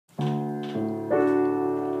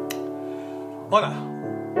Hola,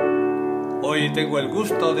 hoy tengo el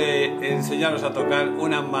gusto de enseñaros a tocar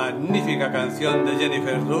una magnífica canción de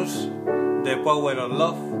Jennifer Rush, The Power of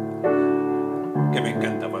Love, que me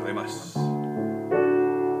encanta por demás.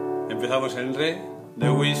 Empezamos en Re, The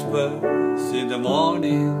Whispers in the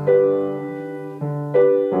Morning,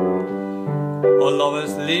 all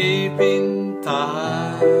lovers sleeping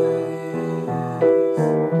tight,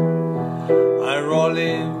 I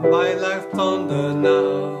rolling by like thunder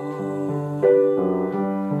now.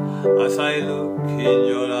 As I look in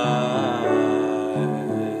your eyes,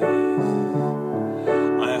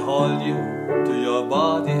 I hold you to your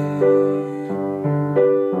body,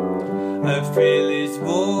 I feel each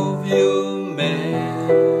move you make.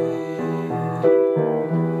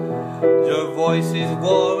 Your voice is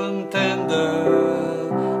warm and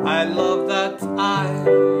tender, I love that I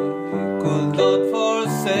could not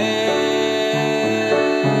forsake.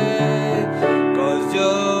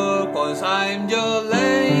 Cause I'm your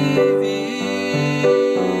lady,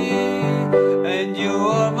 and you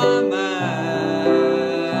are my man.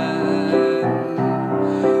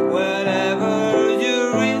 Wherever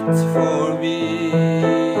you reach for me,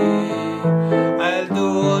 I'll do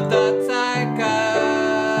all that I can.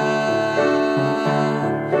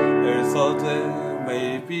 There's thought there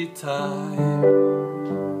may be time,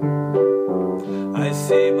 I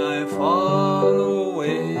see my far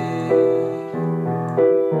away,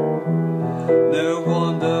 never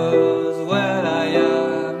wonders where I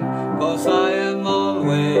am, cause I am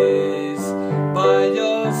always by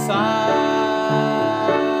your side.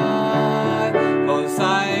 Cause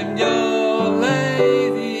I'm your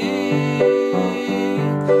lady,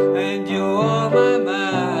 and you are my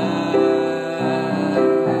man.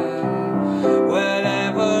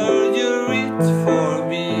 Wherever you reach for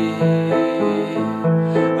me,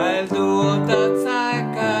 I'll do all that I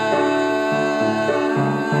can.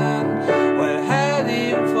 We're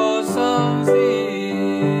heading for something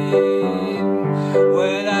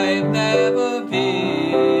where I've never been.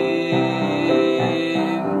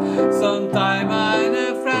 Sometime I'm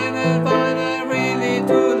afraid, but I really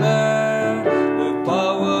do learn the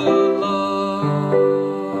power of love.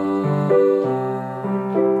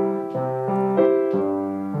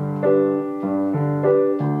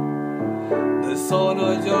 The sound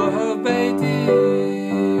of your bathing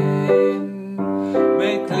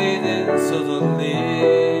make clean suddenly,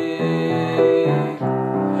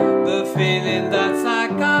 the feeling that I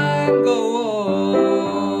can't go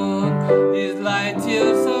on is light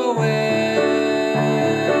years away.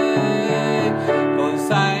 Cause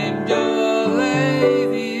I'm your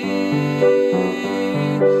lady,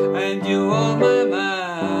 and you are my man.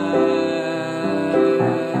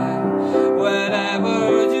 Wherever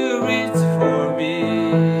you reach for me,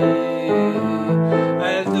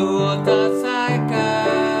 I'll do all that I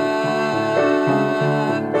can.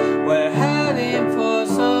 We're heading for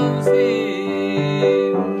something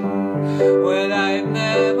where I've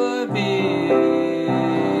never been.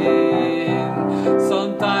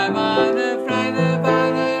 Sometime I'm afraid,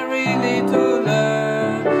 but I really do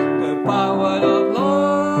learn the power of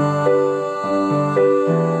love.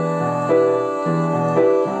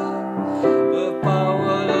 The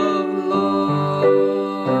power of love.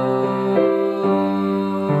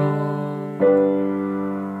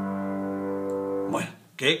 Bueno,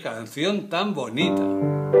 qué canción tan bonita.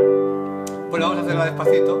 Bueno, vamos a hacerla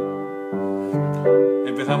despacito.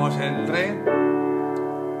 Empezamos en Re,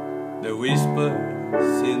 The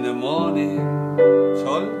Whispers in the Morning,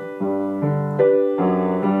 Sol.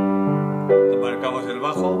 Marcamos el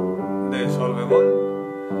bajo de Sol bemol.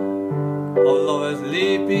 All lovers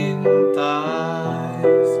sleeping tight,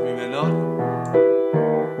 Mi menor.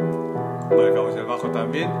 Marcamos el bajo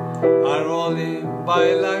también. I'm rolling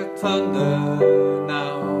by like thunder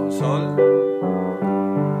now, Sol.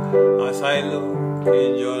 As I look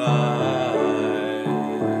in your eyes,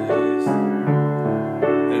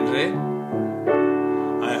 en Re,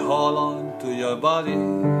 I hold on to your body,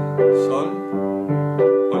 Sol,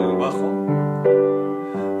 con el bajo,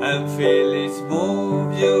 and feel each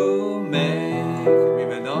move you make, Mi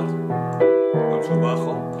menor, con su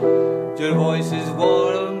bajo. Your voice is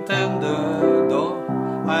warm and tender, though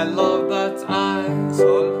I love that I,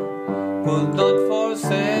 Sol, could not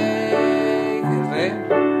forsake, Re.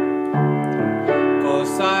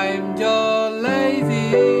 Cause I'm your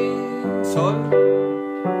lady, Sol,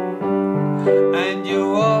 and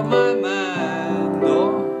you are my man,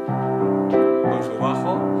 Do, con su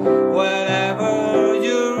bajo. Wherever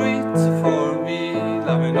you reach for me,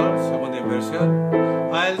 La menor, segunda inversión,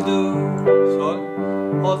 I'll do, Sol,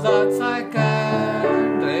 all that I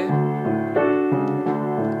can, Re.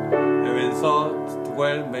 Even thought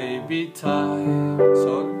where maybe time,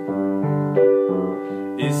 sol.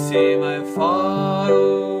 Y si my far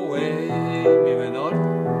away, mi menor,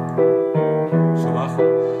 su bajo.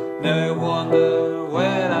 Never wonder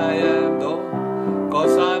where I am, do,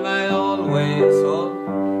 'cause I'm always sol,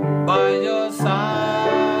 by your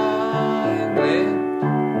side, re,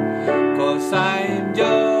 'cause I'm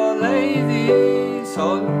your lady,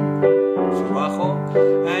 sol, su bajo,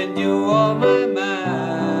 and you are my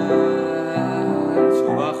man, su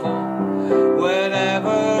bajo.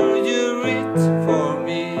 Wherever you read for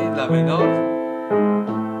me, la menor,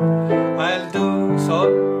 I'll do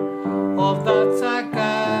sol, all that I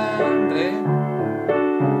can, re.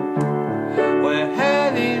 We're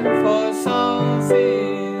heading for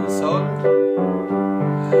something, sol,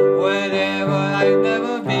 wherever I've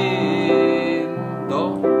never been, do.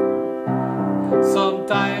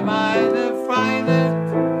 Sometime I'm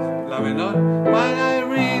frightened, la menor, but I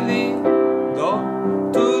really do,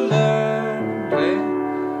 to learn, re,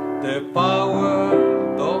 the power,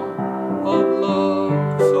 do, of love,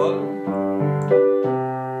 sol,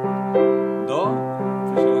 do,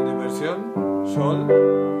 segunda inversión, sol.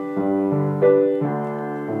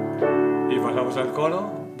 Y pasamos al coro.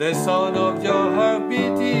 The sound of your heart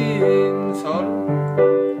beating, sol,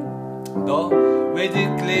 do, made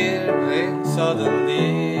it clear, re,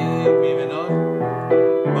 suddenly, mi menor,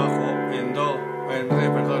 bajo, en do, en re,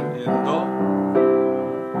 perdón, en do.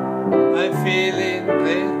 I'm feeling,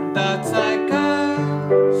 re, that I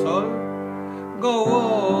can, sol, go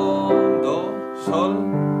on, do, sol,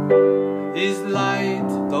 is light,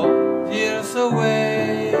 do, years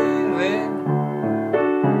away, re.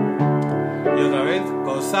 Y otra vez,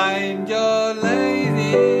 'cause I'm your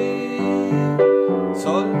lady,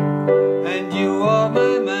 sol, and you are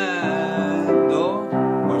my man, do,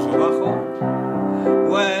 por su bajo.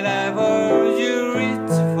 Wherever you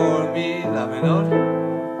reach for me, la menor,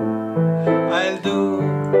 I'll do,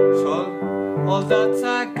 sol, all that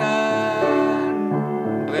I can,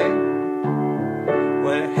 re.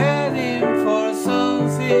 We're heading for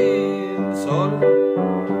something, sol,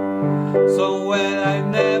 somewhere I've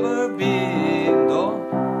never been, do,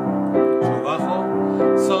 su bajo.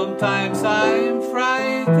 Sometimes I'm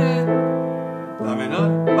frightened, la menor,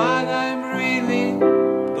 but I'm really,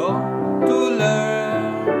 do, to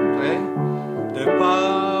learn, re, the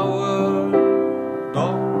power, do,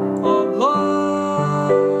 of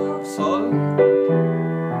love, sol,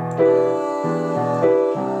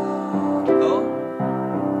 do,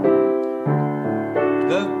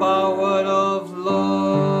 the power of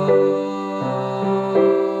love,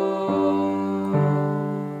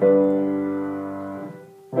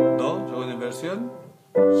 do, segunda inversión,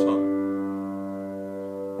 sol.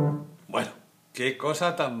 Bueno, qué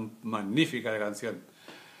cosa tan magnífica de canción.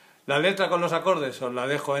 La letra con los acordes os la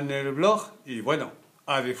dejo en el blog y bueno,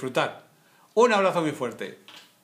 a disfrutar. Un abrazo muy fuerte.